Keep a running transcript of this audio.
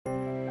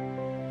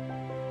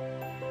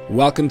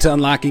Welcome to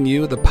Unlocking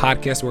You, the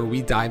podcast where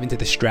we dive into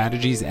the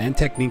strategies and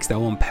techniques that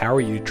will empower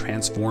you to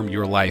transform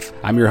your life.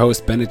 I'm your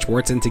host, Bennett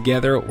Schwartz, and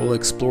together we'll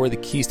explore the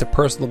keys to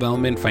personal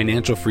development,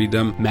 financial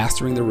freedom,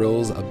 mastering the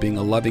roles of being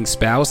a loving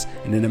spouse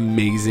and an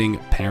amazing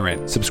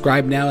parent.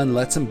 Subscribe now and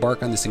let's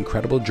embark on this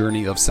incredible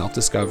journey of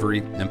self-discovery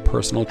and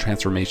personal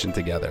transformation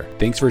together.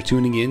 Thanks for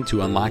tuning in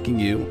to Unlocking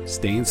You.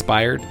 Stay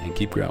inspired and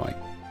keep growing.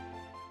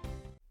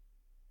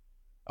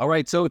 All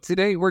right, so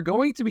today we're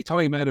going to be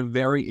talking about a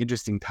very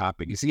interesting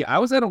topic. You see, I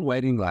was at a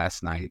wedding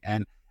last night,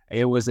 and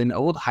it was an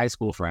old high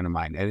school friend of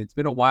mine, and it's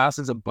been a while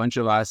since a bunch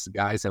of us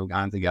guys have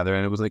gone together,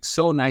 and it was like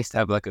so nice to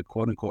have like a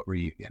quote-unquote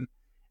reunion.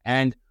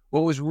 And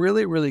what was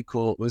really, really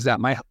cool was that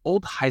my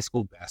old high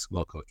school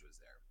basketball coach was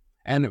there,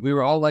 and we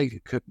were all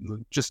like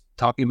just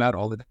talking about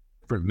all the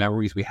different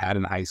memories we had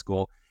in high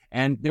school,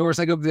 and there was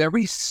like a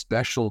very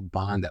special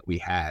bond that we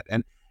had.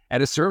 And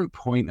at a certain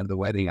point of the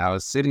wedding, I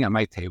was sitting at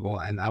my table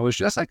and I was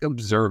just like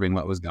observing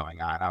what was going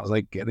on. I was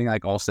like getting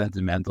like all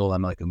sentimental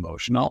and like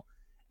emotional.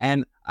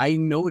 And I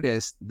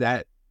noticed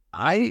that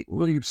I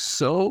was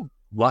so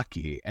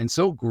lucky and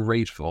so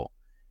grateful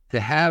to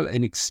have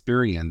an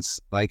experience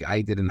like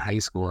I did in high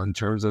school in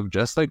terms of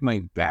just like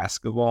my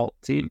basketball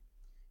team,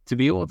 to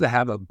be able to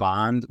have a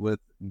bond with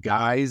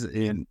guys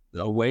in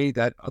a way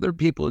that other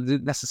people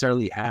didn't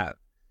necessarily have.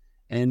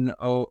 In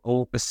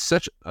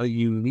such a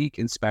unique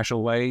and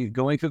special way,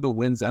 going through the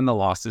wins and the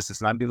losses.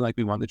 It's not even like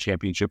we won the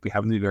championship. We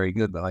haven't been very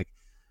good, but like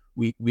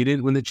we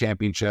didn't win the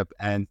championship.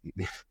 And,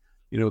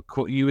 you know,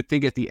 you would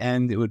think at the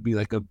end it would be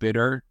like a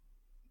bitterness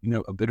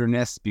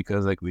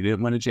because like we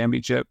didn't win a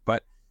championship.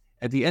 But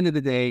at the end of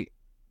the day,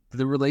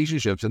 the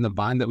relationships and the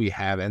bond that we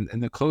have and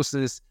the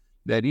closeness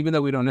that even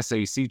though we don't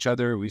necessarily see each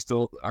other, we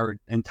still are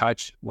in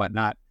touch,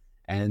 whatnot.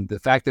 And the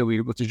fact that we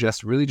were able to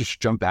just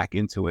jump back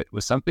into it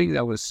was something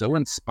that was so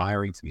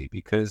inspiring to me,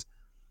 because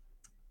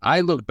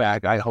I look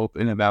back, I hope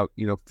in about,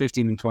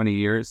 15 and 20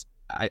 years,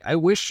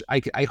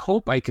 I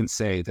hope I can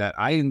say that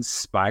I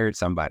inspired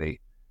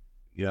somebody,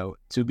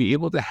 to be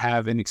able to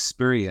have an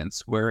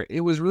experience where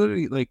it was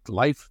really like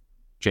life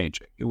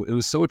changing. It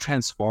was so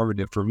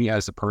transformative for me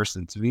as a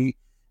person to be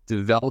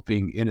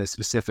developing in a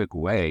specific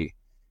way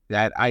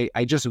that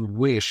I just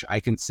wish I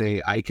can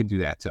say I can do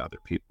that to other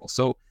people.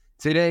 So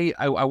today,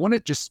 I want to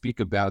just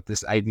speak about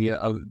this idea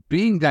of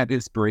being that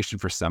inspiration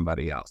for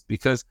somebody else,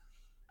 because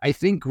I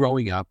think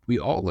growing up, we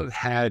all have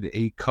had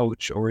a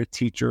coach or a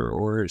teacher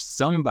or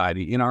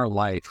somebody in our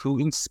life who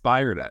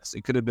inspired us.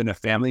 It could have been a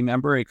family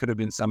member. It could have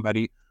been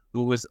somebody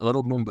who was a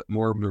little bit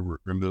more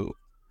removed.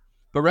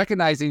 But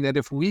recognizing that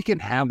if we can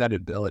have that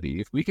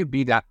ability, if we can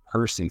be that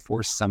person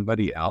for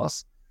somebody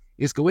else,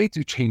 it's going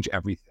to change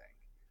everything,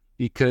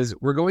 because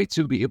we're going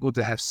to be able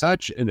to have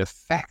such an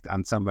effect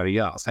on somebody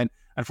else. And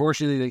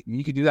unfortunately,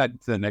 you can do that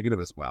to the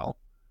negative as well.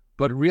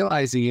 But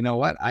realizing, you know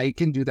what, I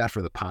can do that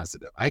for the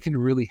positive. I can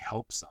really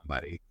help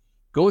somebody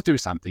go through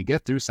something,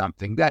 get through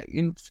something that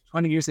in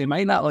 20 years, they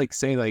might not like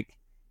say like,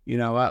 you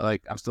know what,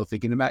 like I'm still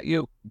thinking about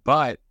you,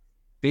 but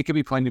they could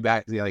be pointing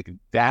back to like,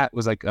 that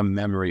was like a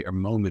memory or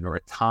moment or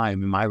a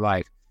time in my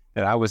life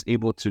that I was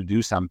able to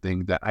do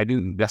something that I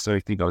didn't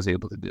necessarily think I was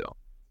able to do.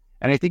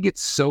 And I think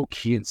it's so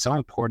key and so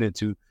important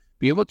to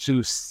be able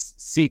to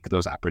seek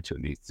those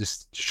opportunities,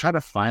 just try to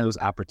find those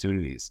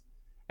opportunities.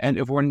 And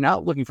if we're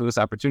not looking for those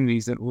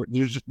opportunities, then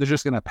they're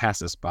just going to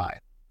pass us by.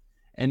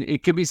 And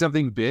it could be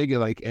something big,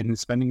 like, and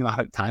spending a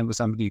lot of time with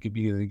somebody. It could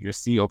be like your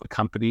CEO of a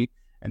company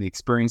and the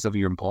experience of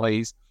your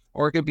employees,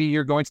 or it could be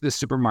you're going to the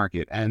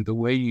supermarket and the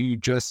way you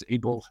just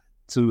able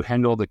to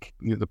handle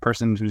the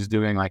person who's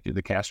doing like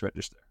the cash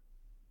register.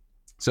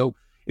 So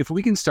if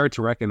we can start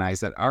to recognize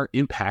that our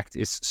impact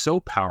is so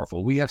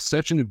powerful, we have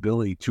such an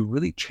ability to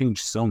really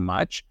change so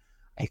much,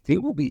 I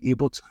think we'll be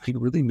able to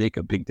really make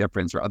a big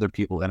difference for other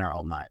people in our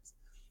own lives.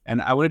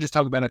 And I want to just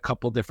talk about a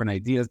couple different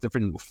ideas,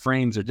 different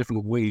frames or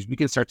different ways we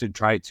can start to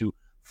try to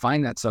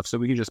find that stuff so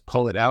we can just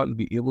pull it out and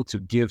be able to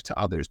give to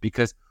others,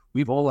 because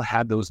we've all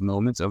had those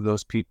moments of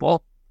those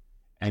people.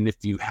 And if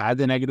you had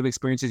the negative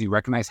experiences, you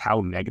recognize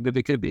how negative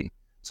it could be.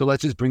 So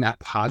let's just bring that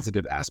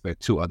positive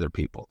aspect to other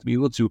people, to be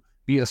able to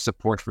be a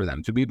support for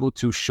them, to be able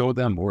to show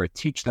them or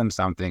teach them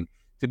something,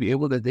 to be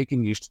able that they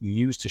can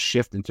use to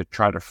shift and to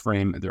try to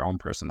frame their own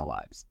personal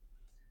lives.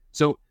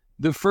 So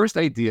the first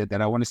idea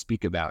that I want to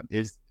speak about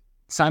is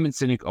Simon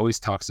Sinek always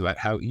talks about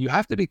how you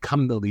have to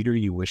become the leader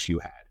you wish you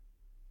had.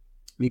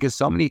 Because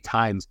so many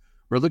times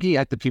we're looking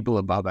at the people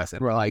above us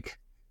and we're like,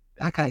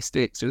 that guy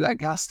stinks or that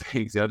guy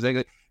stinks. I'm saying,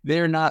 like,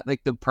 they're not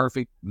like the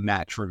perfect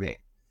match for me.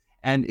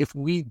 And if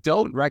we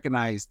don't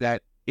recognize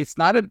that it's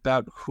not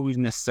about who's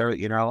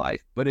necessarily in our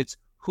life, but it's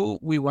who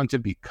we want to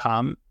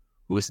become,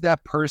 who is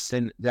that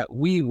person that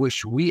we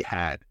wish we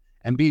had,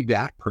 and be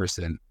that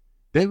person,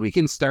 then we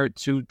can start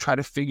to try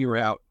to figure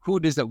out who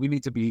it is that we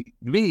need to be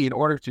in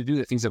order to do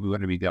the things that we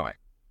want to be doing.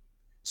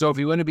 So if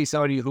you want to be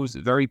somebody who's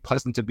very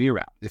pleasant to be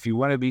around, if you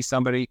want to be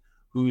somebody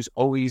who's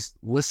always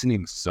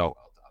listening so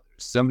well to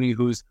others, somebody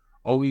who's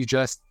always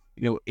just,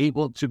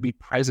 able to be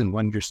present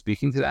when you're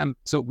speaking to them.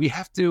 So we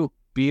have to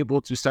be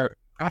able to start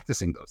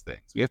practicing those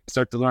things. We have to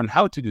start to learn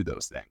how to do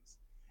those things.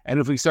 And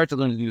if we start to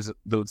learn to do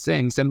those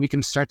things, then we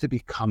can start to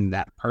become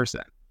that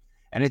person.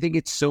 And I think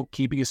it's so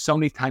key because so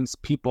many times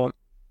people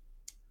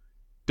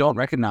don't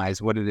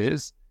recognize what it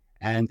is.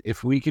 And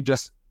if we could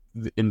just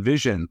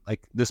envision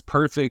like this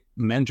perfect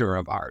mentor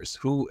of ours,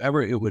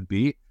 whoever it would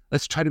be,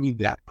 let's try to be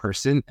that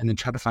person and then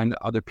try to find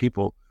other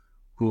people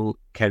who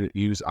can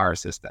use our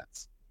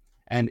assistance.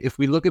 And if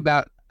we look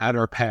at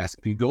our past,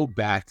 if we go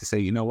back to say,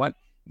 you know what,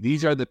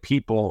 these are the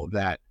people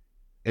that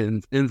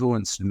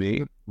influenced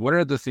me. What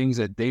are the things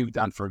that they've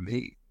done for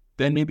me?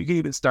 Then maybe you can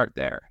even start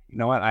there. You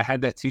know what, I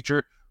had that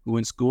teacher who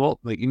in school,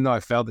 like even though I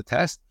failed the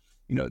test,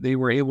 they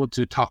were able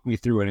to talk me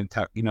through it and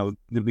to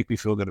make me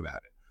feel good about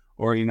it.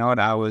 Or,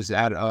 I was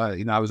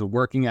I was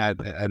working at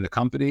a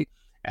company,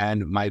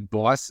 and my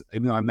boss,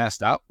 even though I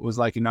messed up, was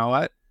like, you know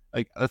what,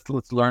 like,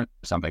 let's learn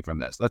something from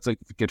this. Let's like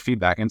get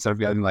feedback instead of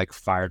getting like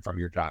fired from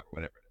your job or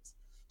whatever it is.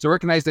 So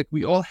recognize that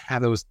we all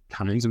have those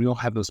times and we all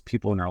have those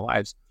people in our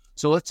lives.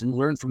 So let's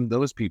learn from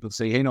those people.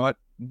 Say, hey, you know what,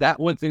 that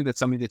one thing that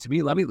somebody did to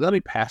me, let me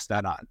pass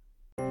that on.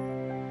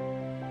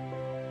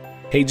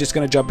 Hey, just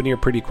going to jump in here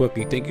pretty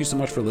quickly. Thank you so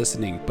much for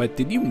listening. But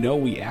did you know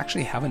we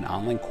actually have an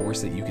online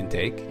course that you can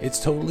take?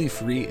 It's totally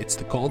free. It's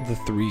called the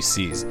 3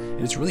 C's.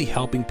 And it's really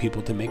helping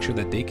people to make sure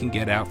that they can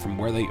get out from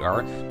where they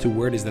are to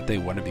where it is that they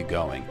want to be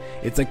going.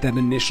 It's like that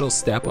initial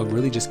step of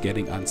really just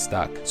getting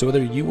unstuck. So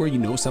whether you or you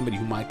know somebody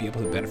who might be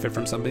able to benefit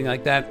from something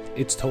like that,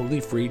 it's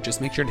totally free.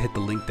 Just make sure to hit the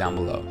link down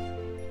below.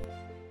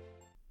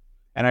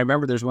 And I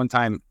remember there's one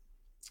time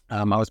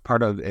I'm still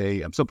part of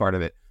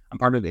it. I'm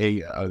part of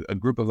a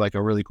group of like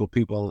a really cool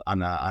people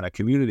on a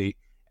community,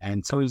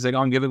 and somebody was like,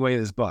 "Oh, I'm giving away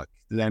this book.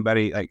 Does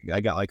anybody like? I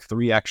got like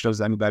 3 extras.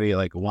 Does anybody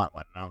like want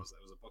one?" And it was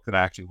a book that I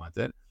actually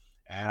wanted,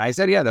 and I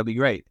said, "Yeah, that'd be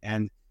great."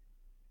 And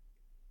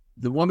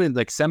the woman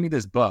like sent me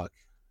this book,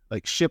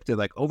 like shipped it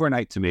like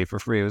overnight to me for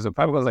free. It was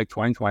probably like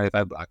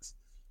 $25.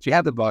 She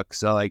had the book,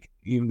 so like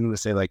even to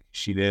say like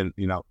she didn't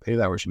pay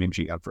that, or maybe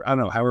she got for I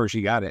don't know, however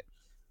she got it.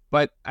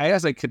 But I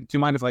asked like, do you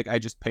mind if like I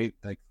just pay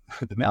like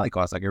the mailing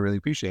cost? Like I really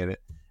appreciate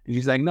it. And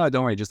she's like, no,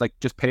 don't worry.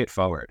 Just pay it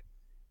forward.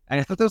 And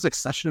I thought that was like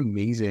such an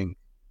amazing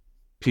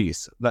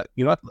piece that,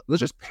 let's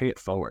just pay it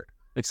forward.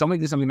 Like somebody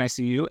did something nice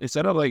to you,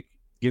 instead of like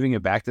giving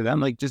it back to them,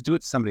 like just do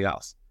it to somebody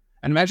else.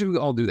 And imagine we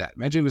all do that.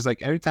 Imagine it was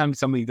like every time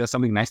somebody does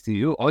something nice to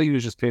you, all you do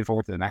is just pay it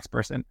forward to the next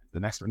person,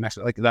 the next,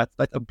 like that's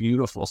like a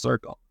beautiful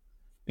circle.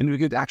 And we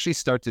could actually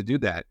start to do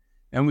that.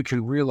 And we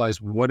could realize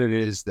what it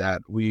is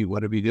that we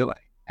want to be doing.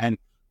 And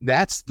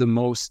that's the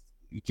most,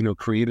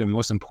 creative,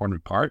 most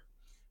important part.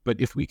 But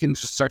if we can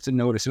just start to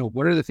notice,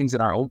 what are the things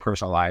in our own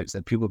personal lives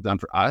that people have done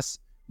for us,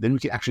 then we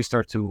can actually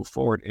start to move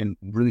forward and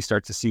really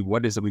start to see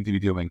what is it we need to be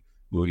doing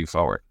moving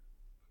forward.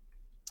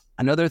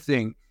 Another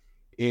thing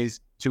is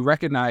to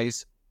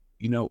recognize,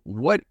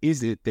 what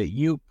is it that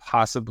you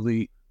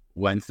possibly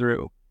went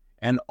through?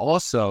 And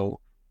also,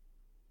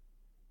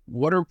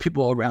 what are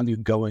people around you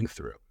going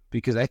through?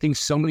 Because I think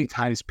so many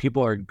times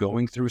people are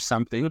going through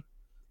something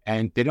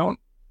and they don't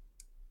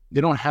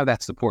have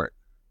that support.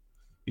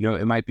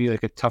 It might be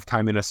like a tough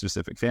time in a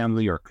specific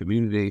family or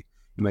community.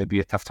 It might be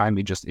a tough time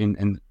just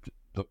in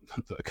the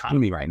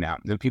economy right now.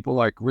 And people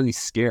are like really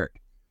scared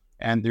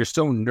and they're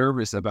so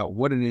nervous about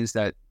what it is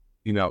that,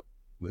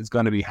 is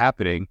going to be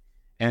happening.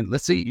 And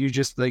let's say you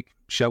just like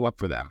show up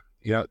for them.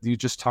 You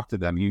just talk to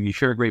them. You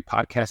hear a great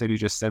podcast and you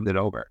just send it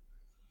over.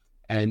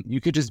 And you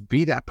could just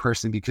be that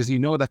person because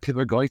that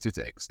people are going through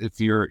things. If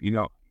you're,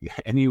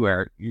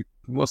 anywhere, you're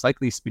most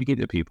likely speaking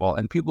to people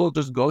and people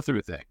just go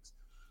through things.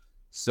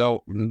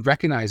 So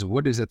recognize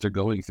what is it they're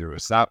going through.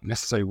 Stop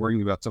necessarily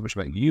worrying about so much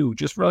about you,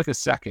 just for like a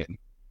second,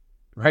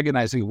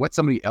 recognizing what's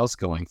somebody else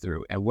going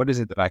through and what is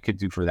it that I could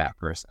do for that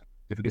person.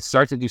 If we could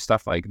start to do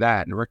stuff like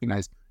that and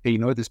recognize, hey,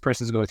 this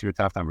person's going through a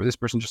tough time, or this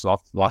person just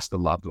lost a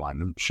loved one.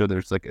 I'm sure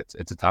there's like,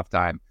 it's a tough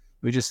time.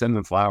 Let me just send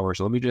them flowers.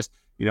 Let me just,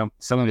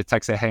 send them a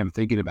text, say, hey, I'm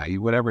thinking about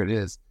you, whatever it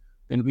is.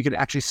 Then we could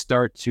actually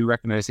start to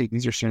recognize, hey,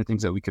 these are certain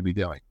things that we could be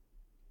doing.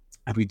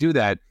 If we do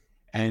that,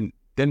 and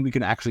then we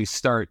can actually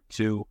start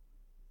to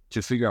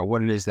figure out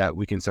what it is that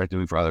we can start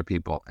doing for other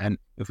people. And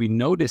if we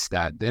notice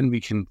that, then we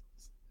can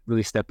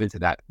really step into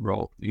that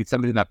role. You can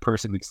step into that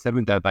person, we can step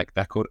into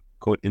that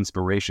quote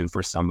inspiration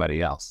for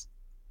somebody else.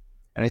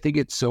 And I think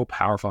it's so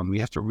powerful, and we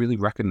have to really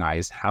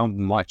recognize how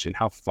much and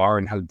how far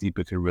and how deep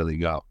it could really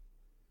go.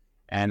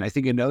 And I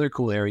think another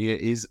cool area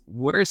is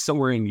where is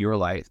somewhere in your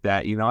life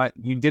that, you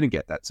didn't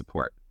get that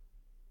support.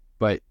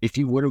 But if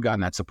you would have gotten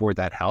that support,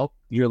 that help,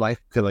 your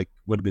life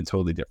would have been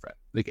totally different.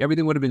 Like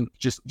everything would have been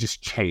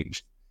just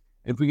changed.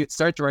 If we could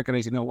start to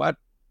recognize, what,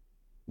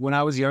 when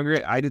I was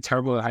younger, I did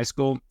terrible in high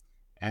school,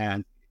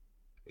 and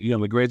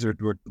my grades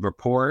were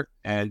poor,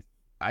 and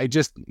I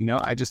just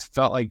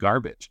felt like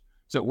garbage.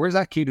 So where's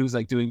that kid who's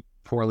like doing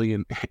poorly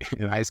in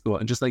high school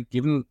and just like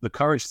giving the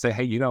courage to say,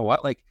 hey, you know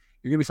what, like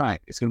you're gonna be fine.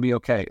 It's gonna be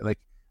okay. Like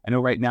I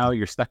know right now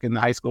you're stuck in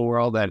the high school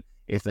world and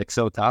it's like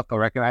so tough. I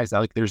recognize that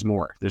like there's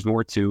more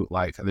to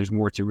life, and there's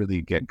more to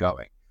really get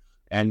going.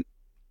 And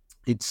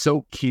it's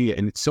so key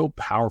and it's so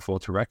powerful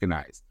to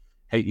recognize,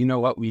 hey, you know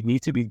what? We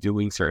need to be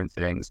doing certain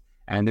things.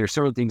 And there's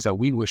several things that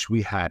we wish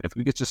we had. If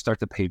we could just start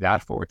to pay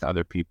that forward to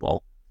other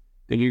people,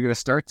 then you're going to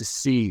start to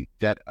see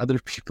that other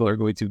people are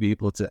going to be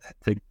able to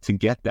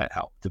get that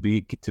help, to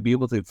be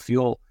able to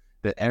feel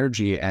the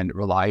energy and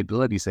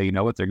reliability, say, you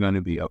know what, they're going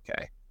to be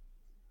okay.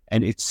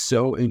 And it's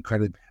so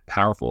incredibly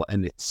powerful,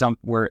 and it's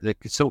somewhere that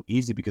it's so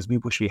easy because we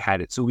wish we had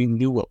it, so we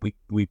knew what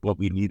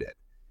we needed.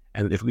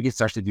 And if we can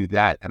start to do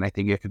that, and I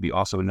think it could be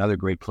also another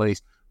great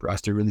place for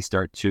us to really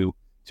start to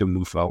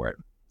move forward.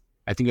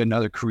 I think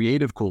another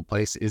creative, cool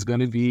place is going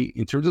to be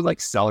in terms of like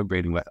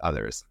celebrating with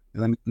others.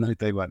 And let me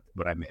tell you what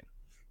I mean.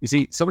 You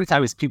see, so many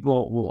times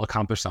people will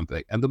accomplish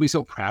something and they'll be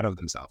so proud of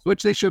themselves,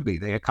 which they should be.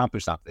 They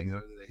accomplished something.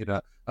 They hit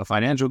a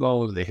financial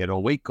goal, or they hit a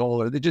weight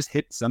goal, or they just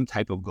hit some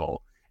type of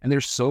goal. And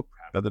they're so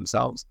proud of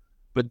themselves.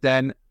 But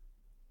then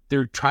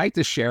they're trying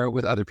to share it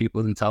with other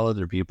people and tell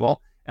other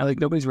people. And like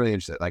nobody's really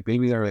interested. Like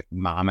maybe they're like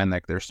mom and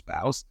like their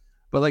spouse,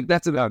 but like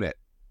that's about it.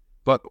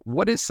 But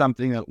what is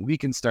something that we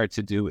can start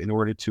to do in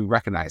order to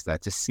recognize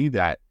that, to see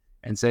that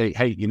and say,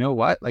 hey, you know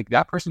what? Like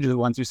that person just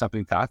went through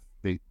something tough.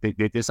 They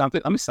did something.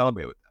 Let me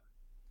celebrate with them.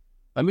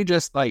 Let me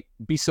just like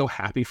be so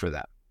happy for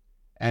them.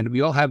 And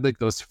we all have like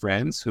those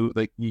friends who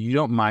like you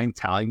don't mind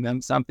telling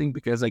them something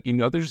because like, you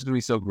know, they're just gonna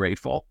be so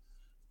grateful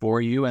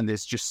for you. And they're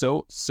just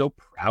so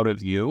proud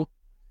of you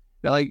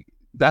that like,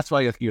 that's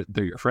why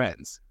they're your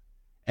friends.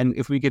 And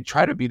if we could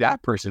try to be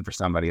that person for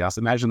somebody else,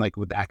 imagine like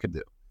what that could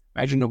do.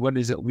 Imagine what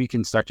is it we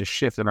can start to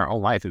shift in our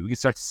own life. If we can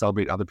start to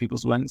celebrate other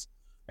people's wins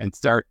and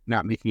start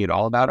not making it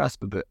all about us,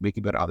 but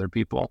making it about other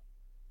people.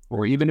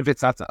 Or even if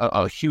it's not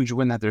a huge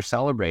win that they're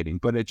celebrating,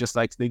 but it just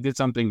like they did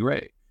something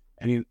great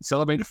and you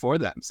celebrate it for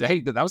them. Say, hey,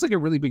 that was like a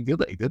really big deal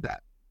that you did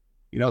that.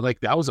 You know,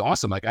 like that was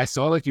awesome. Like I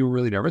saw like you were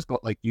really nervous,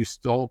 but like you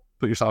still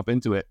put yourself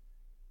into it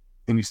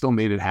and you still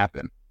made it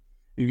happen.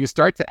 If you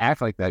start to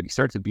act like that, you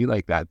start to be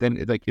like that,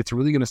 then it's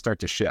really going to start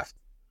to shift.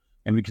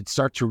 And we can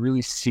start to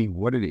really see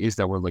what it is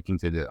that we're looking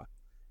to do.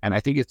 And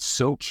I think it's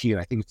so key. And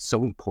I think it's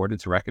so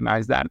important to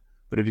recognize that.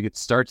 But if you could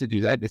start to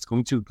do that, it's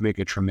going to make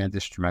a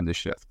tremendous, tremendous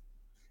shift.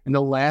 And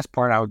the last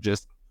part I would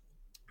just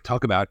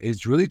talk about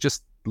is really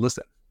just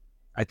listen.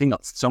 I think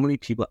so many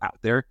people out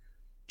there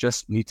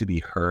just need to be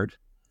heard.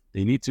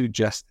 They need to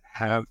just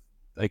have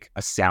like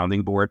a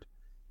sounding board.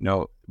 You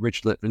know,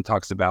 Rich Litvin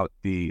talks about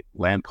the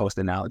lamppost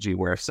analogy,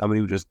 where if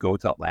somebody would just go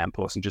to a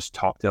lamppost and just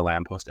talk to a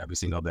lamppost every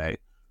single day,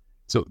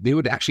 so they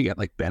would actually get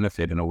like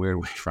benefit in a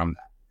weird way from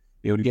that.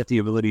 They would get the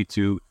ability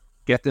to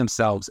get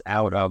themselves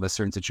out of a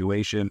certain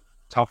situation,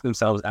 talk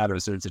themselves out of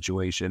a certain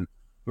situation,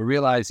 but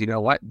realize, you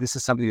know what, this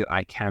is something that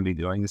I can be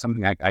doing. It's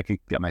something I could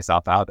get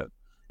myself out of.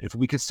 If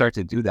we could start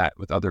to do that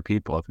with other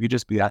people, if we could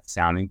just be that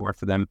sounding board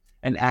for them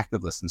and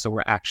active listen. So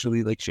we're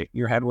actually like shaking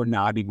your head, we're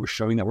nodding, we're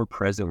showing that we're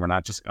present. We're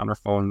not just on our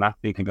phone, not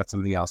thinking about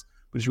something else,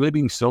 but it's really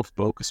being so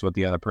focused with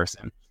the other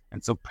person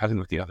and so present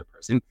with the other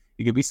person.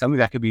 It could be something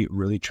that could be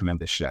really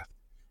tremendous shift.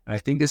 And I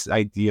think this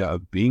idea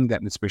of being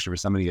that inspiration for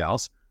somebody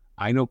else,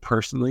 I know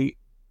personally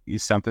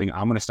is something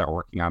I'm going to start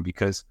working on,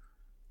 because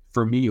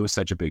for me, it was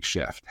such a big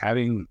shift.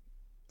 Having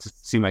to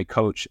see my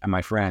coach and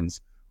my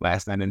friends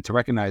last night and to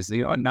recognize,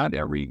 you know, not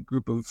every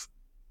group of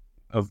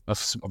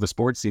the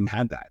sports team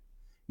had that.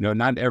 You know,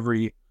 not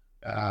everybody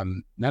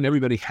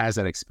has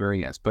that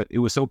experience, but it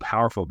was so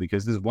powerful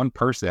because this one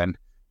person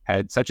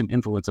had such an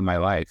influence in my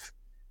life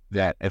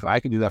that if I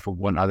could do that for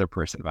one other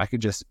person, if I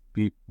could just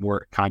be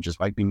more conscious,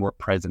 if I could be more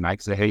present, I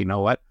could say, hey, you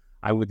know what?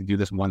 I would do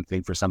this one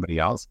thing for somebody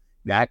else.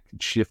 That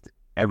could shift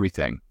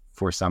everything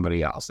for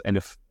somebody else. And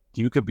if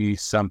you could be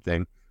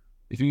something,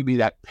 if you could be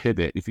that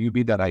pivot, if you could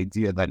be that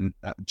idea, that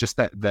just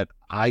that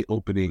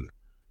eye-opening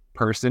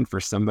person for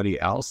somebody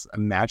else,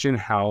 imagine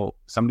how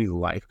somebody's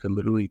life could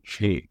literally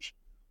change.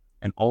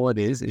 And all it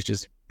is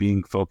just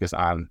being focused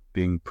on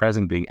being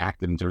present, being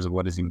active in terms of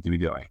what is he to be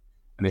doing.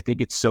 And I think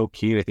it's so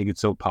key. I think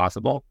it's so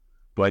possible,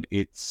 but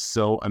it's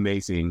so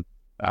amazing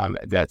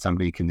that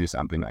somebody can do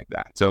something like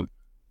that. So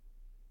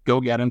go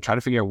get them, try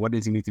to figure out what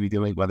is you need to be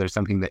doing, whether it's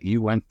something that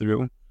you went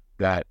through,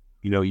 that,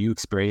 you know, you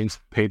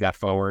experienced, pay that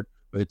forward,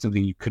 whether it's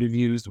something you could have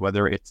used,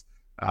 whether it's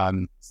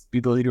be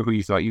the leader who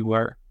you thought you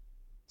were,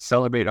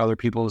 celebrate other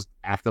people's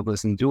active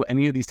listen, do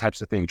any of these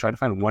types of things. Try to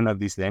find one of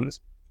these things.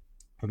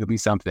 It could be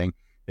something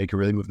that can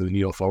really move the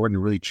needle forward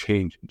and really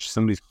change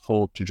somebody's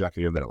whole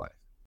trajectory of their life.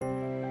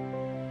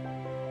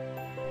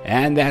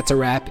 And that's a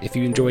wrap. If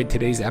you enjoyed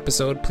today's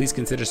episode, please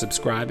consider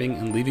subscribing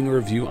and leaving a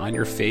review on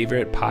your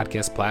favorite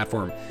podcast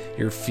platform.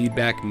 Your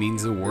feedback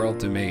means the world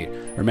to me.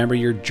 Remember,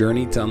 your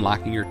journey to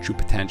unlocking your true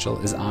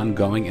potential is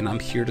ongoing, and I'm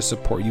here to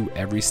support you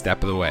every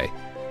step of the way.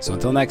 So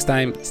until next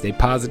time, stay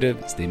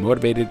positive, stay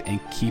motivated, and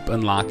keep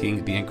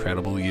unlocking the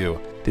incredible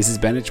you. This is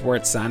Bennett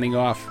Schwartz signing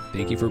off.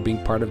 Thank you for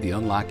being part of the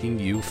Unlocking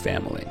You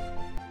family.